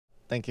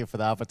Thank you for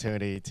the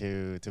opportunity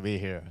to be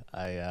here.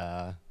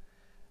 I'm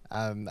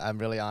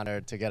really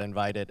honored to get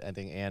invited. I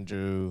think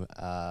Andrew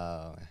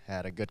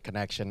had a good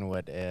connection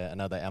with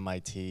another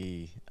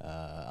MIT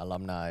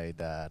alumni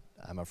that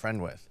I'm a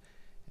friend with,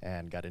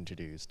 and got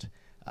introduced.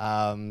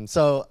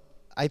 So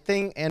I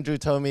think Andrew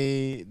told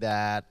me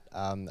that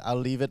I'll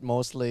leave it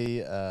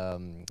mostly.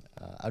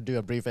 I'll do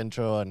a brief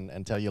intro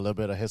and tell you a little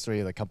bit of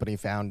history of the company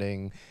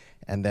founding,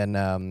 and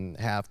then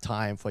have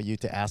time for you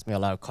to ask me a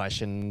lot of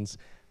questions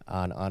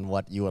on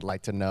what you would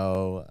like to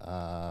know,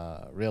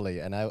 really.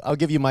 And I'll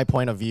give you my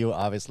point of view,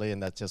 obviously,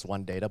 and that's just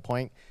one data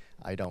point.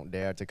 I don't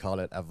dare to call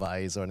it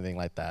advice or anything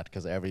like that,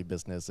 because every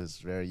business is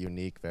very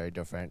unique, very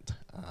different,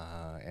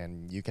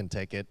 and you can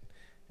take it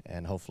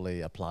and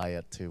hopefully apply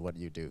it to what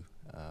you do.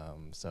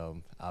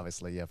 So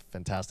obviously, you have a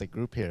fantastic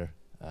group here,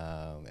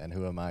 and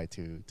who am I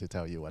to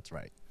tell you what's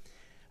right?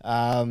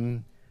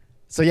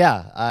 So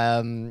yeah,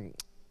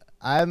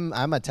 I'm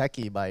a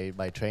techie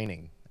by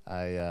training.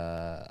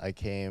 I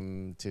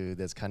came to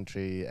this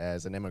country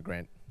as an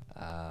immigrant.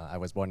 I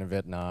was born in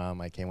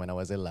Vietnam. I came when I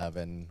was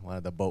 11, one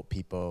of the boat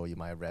people you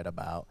might have read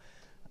about.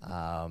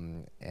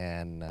 And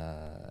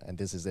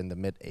this is in the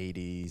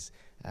mid-'80s.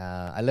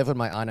 I lived with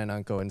my aunt and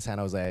uncle in San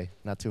Jose,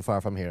 not too far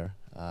from here.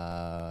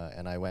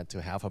 And I went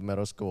to half of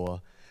middle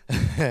school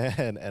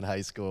and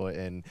high school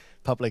in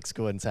public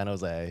school in San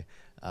Jose,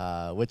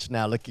 which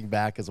now looking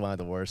back is one of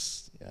the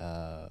worst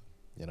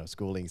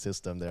schooling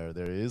system there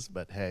is,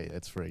 but hey,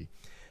 it's free.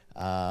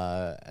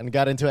 And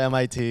got into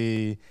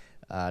MIT,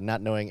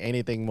 not knowing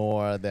anything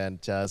more than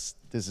just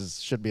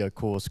should be a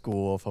cool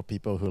school for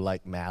people who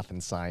like math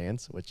and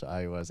science, which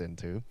I was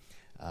into.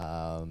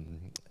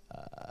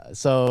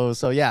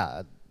 So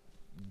yeah,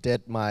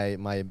 did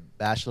my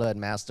bachelor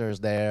and master's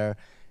there,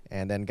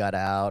 and then got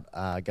out,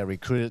 got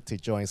recruited to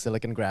join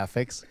Silicon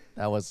Graphics.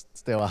 That was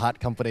still a hot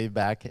company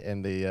back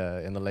in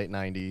the late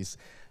 90s,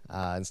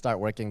 and start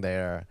working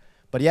there.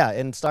 But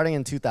yeah, starting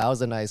in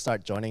 2000, I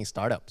started joining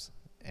startups.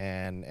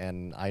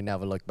 And I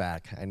never look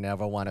back. I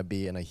never want to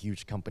be in a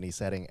huge company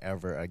setting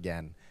ever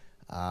again,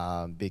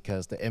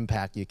 because the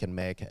impact you can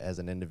make as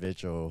an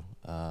individual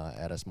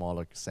at a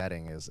smaller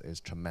setting is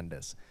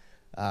tremendous.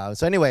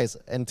 So anyways,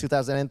 in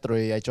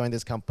 2003, I joined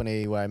this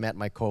company where I met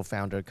my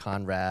co-founder,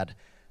 Conrad,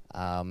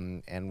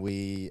 and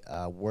we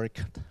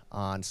worked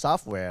on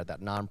software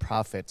that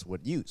nonprofits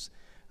would use.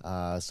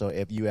 So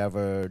if you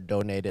ever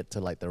donated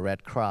to like the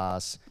Red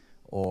Cross,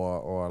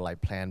 or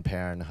like Planned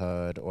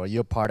Parenthood, or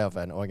you're part of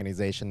an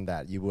organization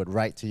that you would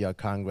write to your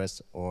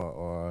Congress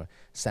or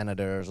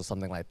senators or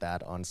something like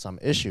that on some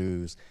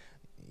issues,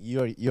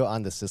 you're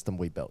on the system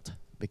we built.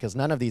 Because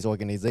none of these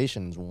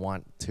organizations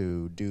want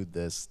to do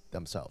this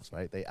themselves,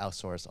 right? They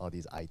outsource all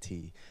these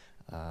IT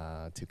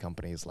to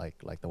companies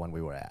like the one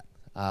we were at.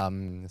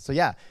 So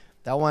yeah,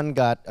 that one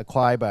got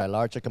acquired by a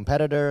larger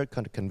competitor,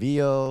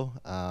 Convio,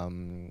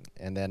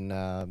 and then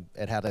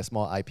it had a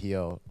small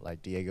IPO,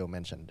 like Diego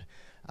mentioned.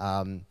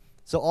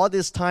 So all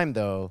this time,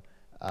 though,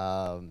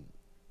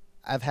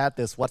 I've had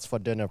this what's for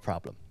dinner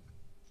problem.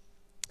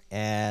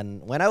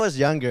 And when I was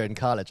younger in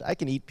college, I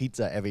can eat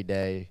pizza every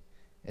day.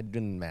 It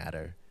didn't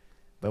matter.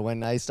 But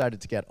when I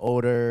started to get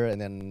older, and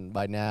then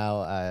by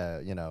now,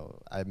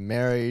 I'm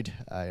married.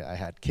 I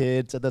had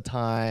kids at the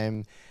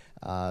time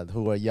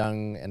who were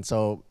young, and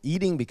so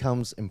eating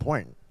becomes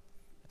important.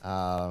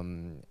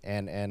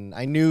 And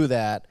I knew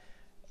that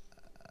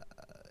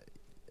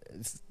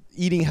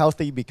eating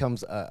healthy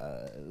becomes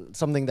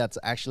something that's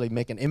actually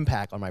make an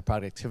impact on my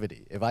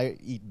productivity. If I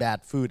eat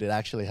bad food, it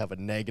actually have a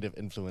negative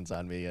influence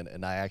on me,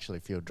 and I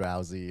actually feel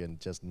drowsy and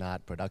just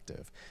not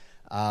productive.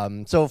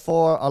 So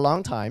for a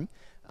long time,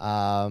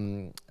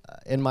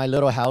 in my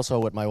little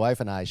household with my wife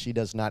and I, she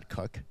does not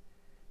cook.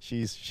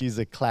 She's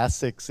a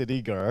classic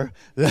city girl.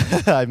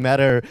 I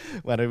met her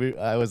when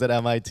I was at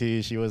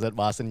MIT. She was at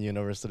Boston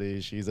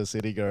University. She's a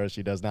city girl.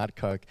 She does not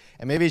cook.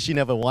 And maybe she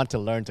never want to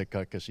learn to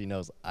cook because she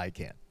knows I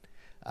can't.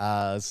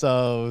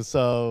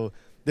 So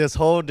this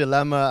whole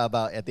dilemma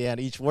about at the end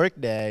of each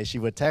workday, she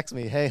would text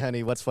me, "Hey,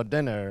 honey, what's for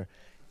dinner?"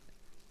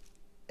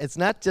 It's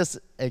not just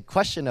a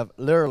question of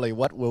literally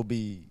what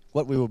we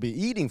will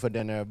be eating for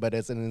dinner, but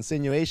it's an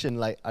insinuation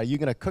like, "Are you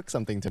gonna cook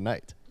something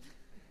tonight?"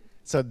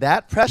 So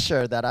that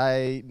pressure that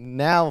I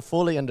now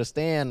fully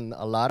understand,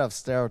 a lot of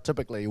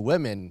stereotypically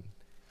women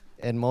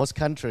in most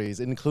countries,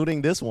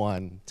 including this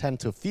one, tend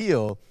to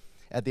feel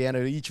at the end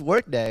of each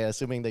workday,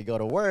 assuming they go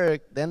to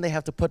work, then they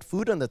have to put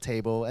food on the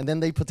table, and then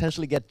they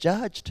potentially get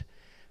judged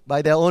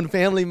by their own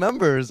family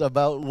members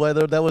about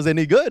whether that was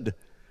any good,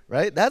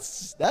 right?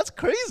 That's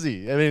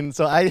crazy. I mean,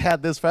 so I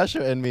had this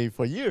pressure in me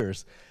for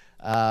years.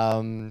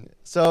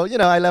 So,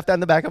 I left that in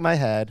the back of my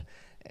head,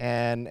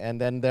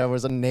 and then there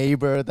was a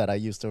neighbor that I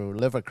used to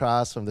live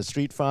across from the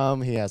street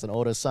from. He has an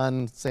older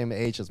son, same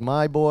age as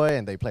my boy,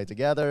 and they play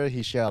together.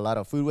 He shared a lot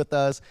of food with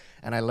us,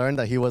 and I learned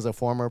that he was a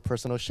former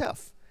personal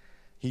chef.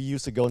 He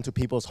used to go into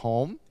people's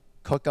home,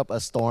 cook up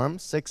a storm,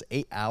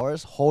 6-8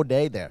 hours, whole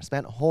day there.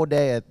 Spent a whole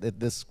day at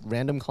this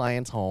random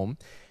client's home,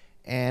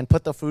 and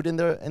put the food in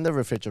the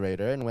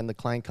refrigerator. And when the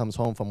client comes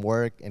home from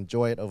work,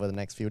 enjoy it over the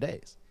next few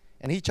days.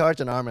 And he charged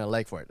an arm and a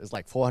leg for it. It's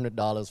like $400,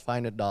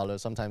 $500,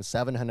 sometimes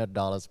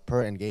 $700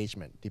 per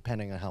engagement,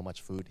 depending on how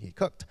much food he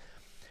cooked.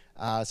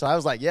 So I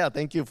was like, yeah,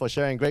 thank you for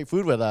sharing great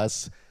food with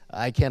us.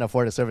 I can't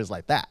afford a service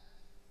like that.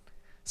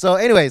 So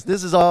anyways,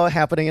 this is all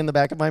happening in the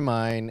back of my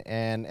mind.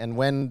 And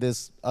when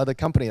this other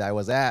company that I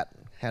was at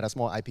had a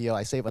small IPO,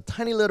 I saved a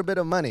tiny little bit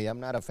of money. I'm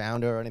not a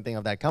founder or anything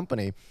of that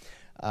company.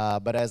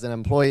 But as an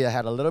employee, I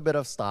had a little bit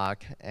of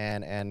stock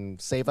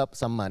and save up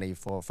some money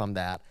from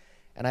that.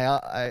 And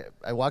I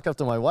walked up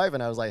to my wife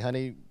and I was like,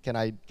 honey, can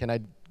I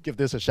give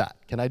this a shot?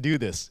 Can I do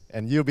this?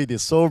 And you'll be the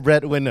sole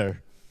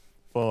breadwinner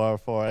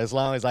for as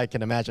long as I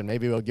can imagine.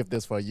 Maybe we'll give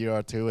this for a year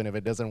or two, and if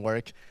it doesn't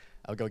work,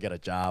 I'll go get a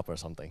job or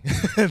something.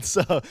 And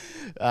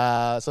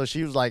so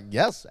she was like,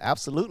 yes,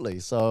 absolutely.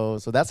 So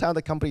that's how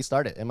the company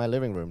started, in my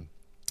living room.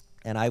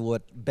 And I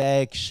would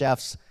beg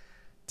chefs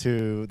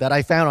that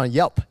I found on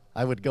Yelp.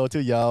 I would go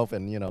to Yelp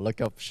and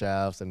look up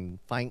chefs and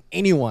find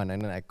anyone,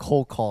 and then I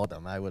cold call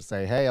them. I would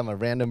say, hey, I'm a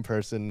random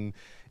person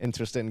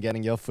interested in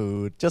getting your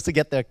food, just to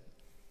get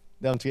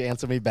them to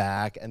answer me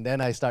back. And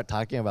then I start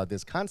talking about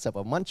this concept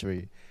of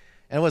Munchery.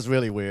 And it was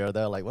really weird.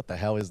 They're like, what the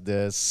hell is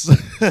this?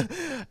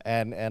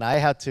 and I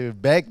had to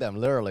beg them,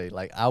 literally,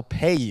 like, I'll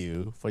pay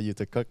you for you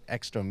to cook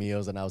extra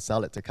meals and I'll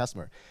sell it to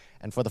customer.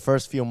 And for the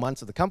first few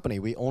months of the company,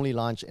 we only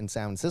launched in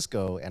San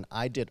Francisco, and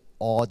I did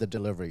all the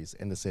deliveries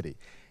in the city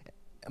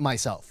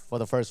myself for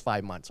the first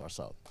 5 months or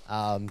so.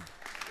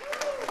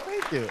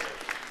 Thank you.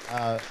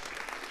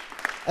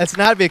 It's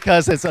not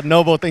because it's a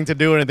noble thing to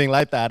do or anything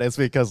like that. It's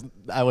because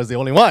I was the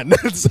only one.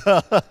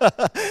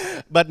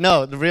 But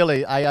no,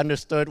 really, I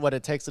understood what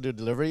it takes to do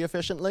delivery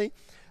efficiently.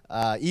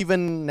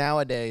 Even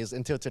nowadays,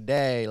 until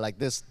today, like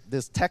this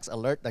text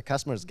alert that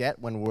customers get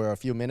when we're a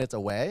few minutes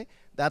away,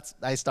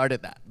 I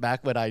started that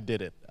back when I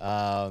did it.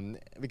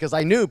 Because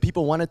I knew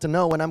people wanted to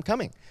know when I'm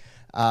coming.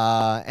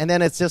 And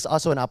then it's just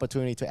also an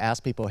opportunity to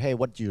ask people, hey,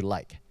 what do you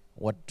like?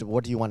 What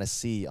do you want to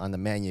see on the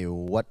menu?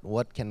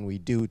 What can we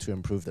do to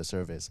improve the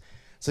service?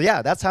 So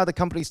yeah, that's how the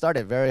company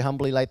started, very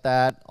humbly like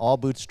that. All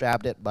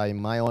bootstrapped it by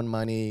my own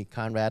money,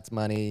 Conrad's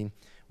money.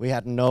 We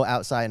had no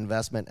outside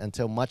investment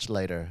until much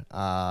later,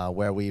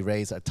 where we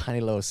raised a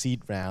tiny little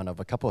seed round of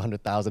a couple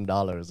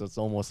 $100,000. It's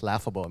almost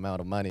laughable amount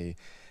of money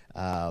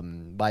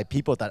by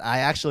people that I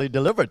actually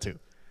delivered to.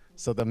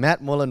 So the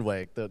Matt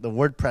Mullenweg, the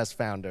WordPress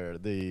founder,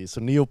 the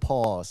Sunil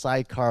Paul,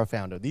 Sidecar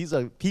founder, these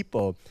are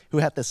people who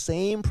had the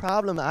same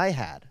problem I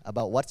had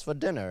about what's for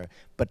dinner,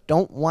 but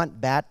don't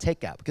want bad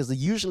takeout. Because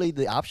usually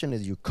the option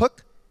is you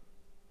cook,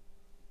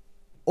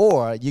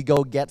 or you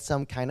go get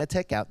some kind of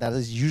takeout that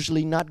is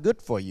usually not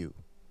good for you.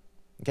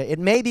 Okay, it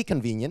may be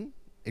convenient.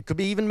 It could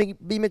be even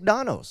be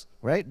McDonald's,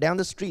 right? Down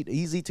the street,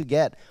 easy to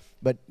get.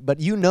 But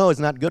you know it's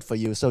not good for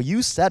you, so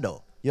you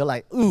settle. You're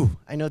like, ooh,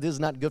 I know this is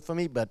not good for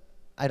me, but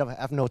I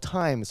have no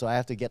time, so I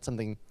have to get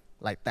something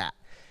like that.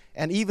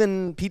 And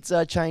even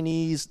pizza,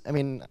 Chinese, I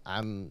mean,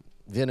 I'm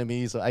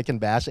Vietnamese, so I can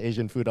bash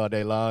Asian food all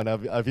day long,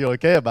 and I feel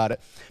okay about it.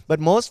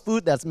 But most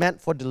food that's meant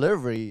for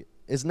delivery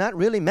is not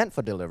really meant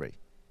for delivery.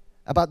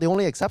 About the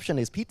only exception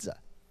is pizza,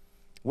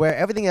 where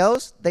everything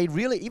else,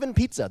 even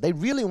pizza, they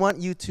really want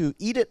you to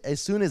eat it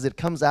as soon as it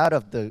comes out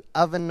of the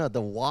oven or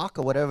the wok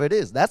or whatever it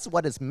is. That's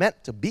what it's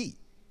meant to be.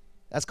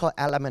 That's called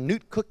a la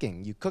minute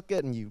cooking. You cook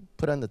it and you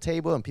put it on the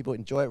table and people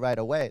enjoy it right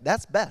away.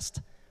 That's best.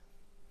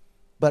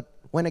 But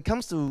when it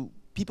comes to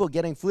people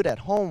getting food at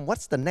home,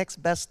 what's the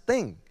next best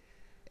thing?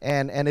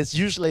 And it's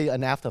usually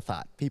an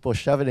afterthought. People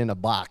shove it in a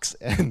box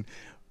and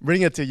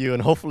bring it to you,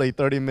 and hopefully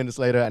 30 minutes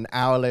later, an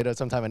hour later,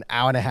 sometime an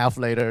hour and a half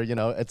later,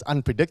 it's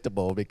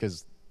unpredictable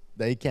because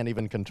they can't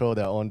even control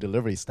their own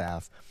delivery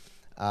staff.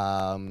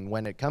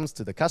 When it comes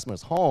to the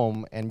customer's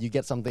home and you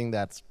get something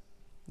that's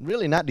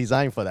really not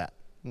designed for that,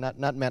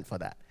 not meant for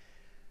that.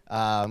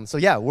 So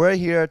yeah, we're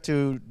here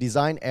to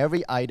design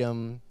every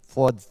item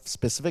for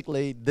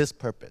specifically this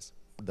purpose,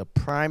 the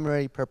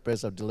primary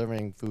purpose of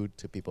delivering food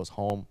to people's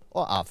home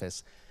or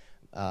office,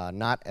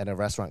 not at a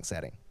restaurant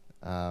setting.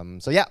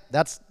 So yeah,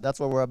 that's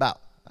what we're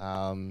about.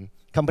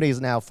 Company is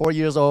now 4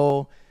 years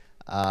old.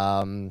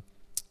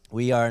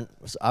 We are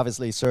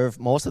obviously serve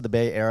most of the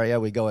Bay Area.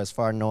 We go as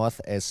far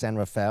north as San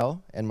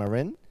Rafael and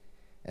Marin,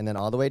 and then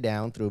all the way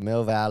down through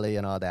Mill Valley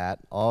and all that,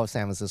 all of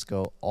San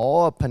Francisco,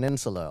 all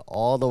Peninsula,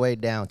 all the way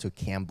down to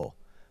Campbell.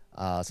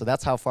 So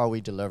that's how far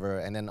we deliver.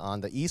 And then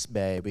on the East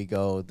Bay, we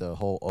go the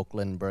whole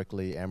Oakland,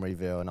 Berkeley,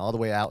 Emeryville, and all the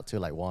way out to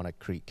like Walnut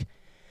Creek.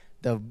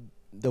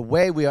 The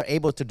way we are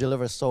able to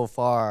deliver so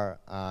far,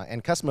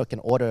 and customer can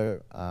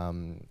order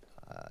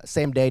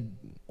same day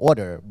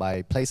order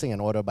by placing an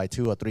order by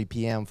 2 or 3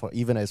 p.m. for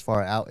even as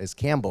far out as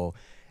Campbell,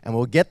 and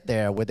we'll get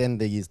there within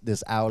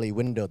this hourly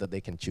window that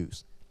they can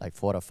choose, like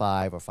 4 to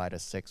 5 or 5 to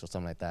 6 or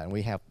something like that. And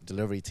we have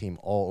delivery team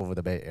all over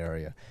the Bay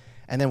Area.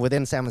 And then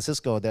within San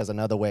Francisco, there's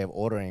another way of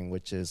ordering,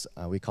 which is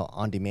we call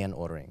on-demand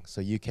ordering.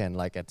 So you can,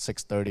 like at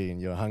 6:30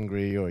 and you're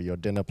hungry or your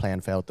dinner plan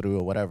fell through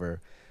or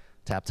whatever,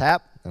 tap,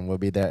 tap, and we'll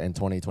be there in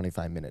 20,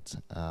 25 minutes.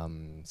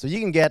 So you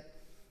can get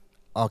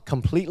a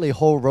completely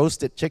whole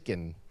roasted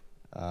chicken,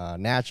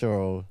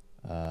 natural,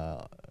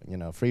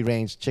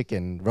 free-range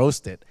chicken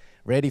roasted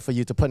ready for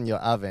you to put in your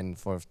oven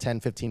for 10,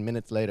 15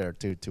 minutes later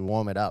to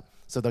warm it up.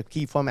 So the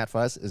key format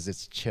for us is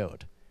it's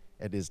chilled.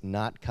 It does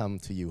not come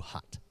to you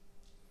hot.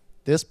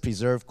 This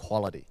preserves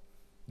quality.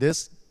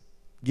 This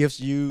gives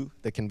you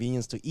the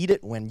convenience to eat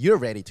it when you're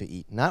ready to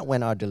eat, not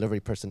when our delivery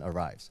person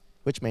arrives,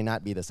 which may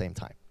not be the same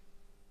time.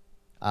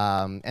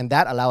 And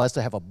that allows us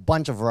to have a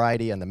bunch of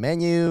variety on the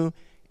menu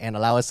and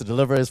allow us to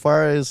deliver as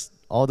far as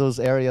all those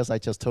areas I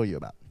just told you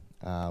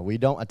about. We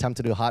don't attempt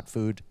to do hot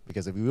food,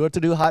 because if we were to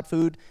do hot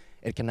food,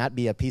 it cannot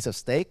be a piece of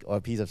steak or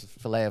a piece of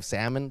fillet of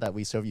salmon that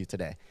we serve you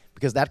today.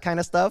 Because that kind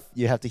of stuff,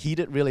 you have to heat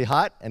it really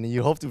hot, and then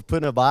you hope to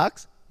put in a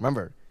box.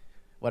 Remember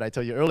what I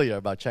told you earlier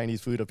about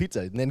Chinese food or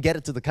pizza, and then get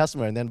it to the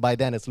customer, and then by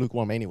then it's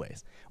lukewarm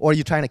anyways. Or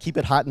you're trying to keep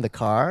it hot in the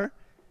car,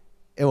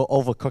 it will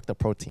overcook the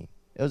protein.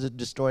 It will just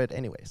destroy it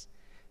anyways.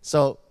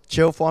 So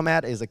chill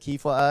format is a key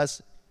for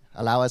us.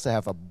 Allow us to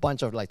have a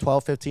bunch of like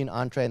 12, 15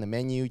 entree in the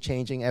menu,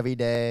 changing every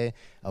day,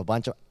 a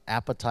bunch of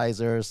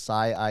appetizers,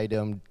 side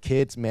item,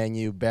 kids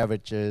menu,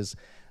 beverages,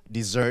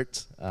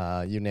 dessert,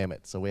 you name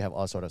it. So we have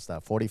all sort of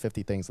stuff, 40,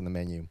 50 things in the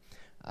menu.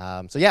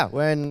 So yeah,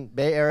 we're in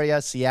Bay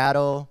Area,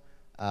 Seattle.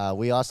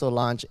 We also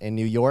launch in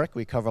New York.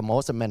 We cover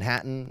most of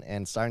Manhattan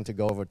and starting to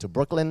go over to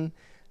Brooklyn.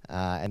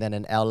 And then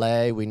in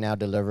LA, we now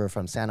deliver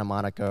from Santa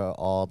Monica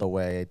all the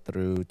way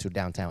through to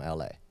downtown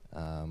LA.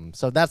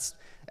 So that's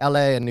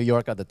LA and New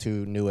York are the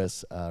two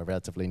newest,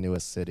 relatively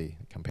newest city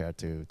compared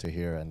to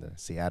here and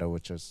Seattle,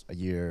 which was a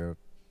year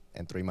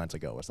and 3 months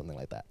ago or something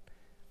like that.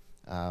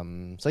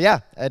 So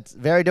yeah, it's a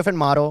very different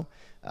model.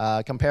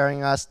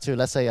 Comparing us to,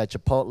 let's say, a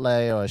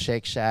Chipotle or a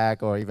Shake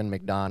Shack or even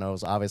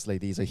McDonald's. Obviously,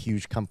 these are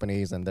huge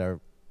companies and they're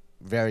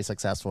very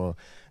successful.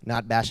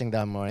 Not bashing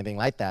them or anything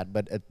like that,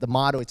 but the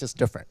model is just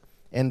different.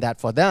 In that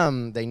for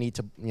them, they need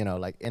to, you know,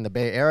 like in the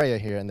Bay Area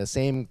here, in the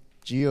same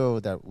geo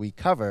that we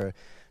cover,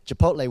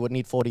 Chipotle would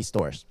need 40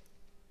 stores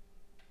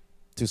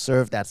to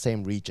serve that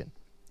same region.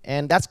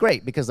 And that's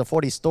great because the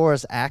 40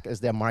 stores act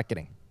as their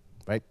marketing,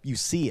 right? You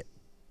see it.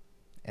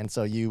 And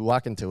so you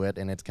walk into it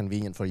and it's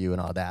convenient for you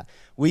and all that.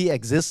 We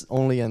exist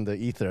only in the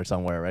ether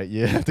somewhere, right?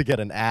 You have to get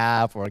an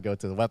app or go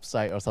to the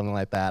website or something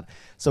like that.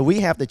 So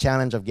we have the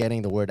challenge of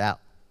getting the word out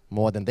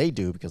more than they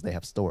do because they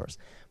have stores.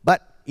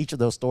 But each of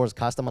those stores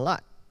cost them a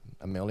lot,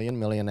 $1 million, $1.5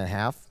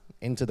 million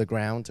into the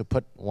ground to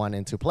put one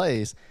into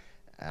place.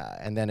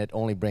 And then it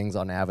only brings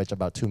on average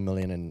about $2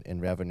 million in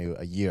revenue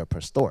a year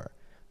per store.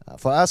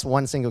 For us,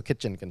 one single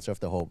kitchen can serve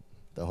the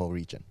whole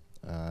region.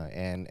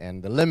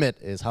 And the limit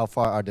is how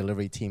far our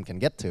delivery team can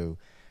get to,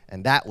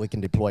 and that we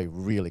can deploy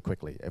really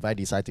quickly. If I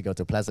decide to go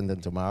to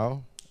Pleasanton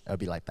tomorrow, it'll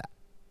be like that.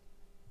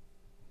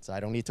 So I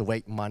don't need to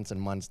wait months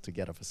and months to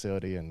get a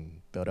facility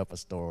and build up a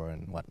store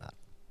and whatnot.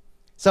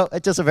 So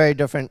it's just a very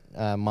different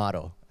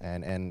model,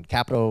 and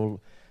capital,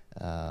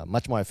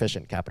 much more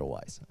efficient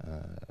capital-wise,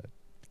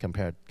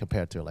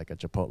 compared to like a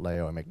Chipotle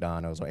or a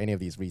McDonald's or any of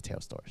these retail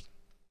stores.